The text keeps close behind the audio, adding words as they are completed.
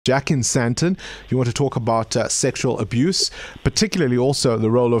Jack in Sandton, you want to talk about sexual abuse, particularly also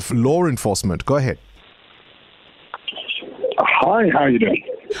the role of law enforcement. Go ahead. Hi, how are you doing?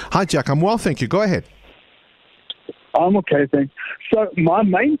 Hi, Jack. I'm well, thank you. Go ahead. I'm okay, thanks. So my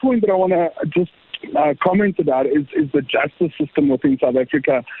main point that I want to just comment about is the justice system within South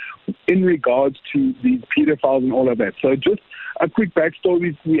Africa in regards to these pedophiles and all of that. So just a quick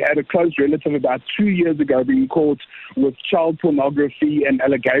backstory. We had a close relative about 2 years ago being caught with child pornography and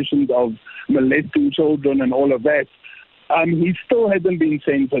allegations of molesting children and all of that. He still hasn't been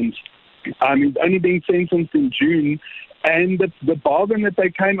sentenced. He's only being sentenced in June, and the bargain that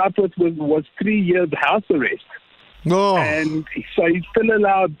they came up with was 3 years house arrest. Oh. And so he's still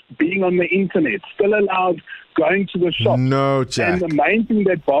allowed being on the internet, still allowed going to the shop. No, Jack. And the main thing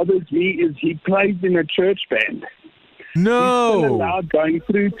that bothers me is he plays in a church band. No. He's still allowed going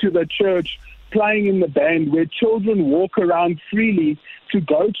through to the church, playing in the band where children walk around freely to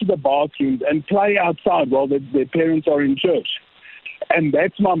go to the bathrooms and play outside while their parents are in church. And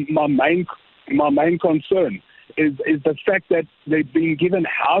that's my main concern. Is the fact that they've been given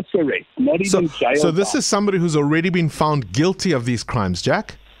house arrest, not even jail. So this is somebody who's already been found guilty of these crimes,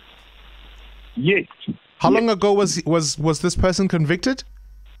 Jack? Yes. How long ago was this person convicted?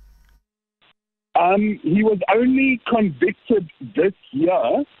 He was only convicted this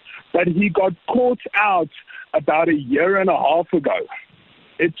year, but he got caught out about a year and a half ago.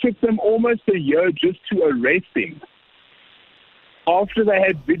 It took them almost a year just to arrest him. After they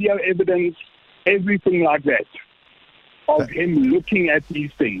had video evidence, everything like that, of him looking at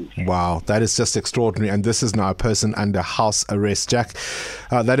these things. Wow, that is just extraordinary. And this is now a person under house arrest, Jack.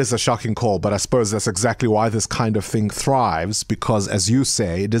 That is a shocking call, but I suppose that's exactly why this kind of thing thrives, because, as you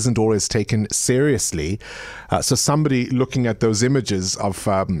say, it isn't always taken seriously. So somebody looking at those images of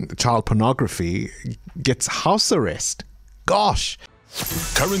child pornography gets house arrest. Gosh.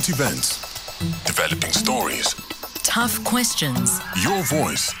 Current events, developing stories, tough questions. Your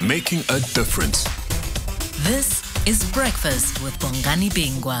voice making a difference. This is Breakfast with Bongani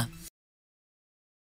Bingwa.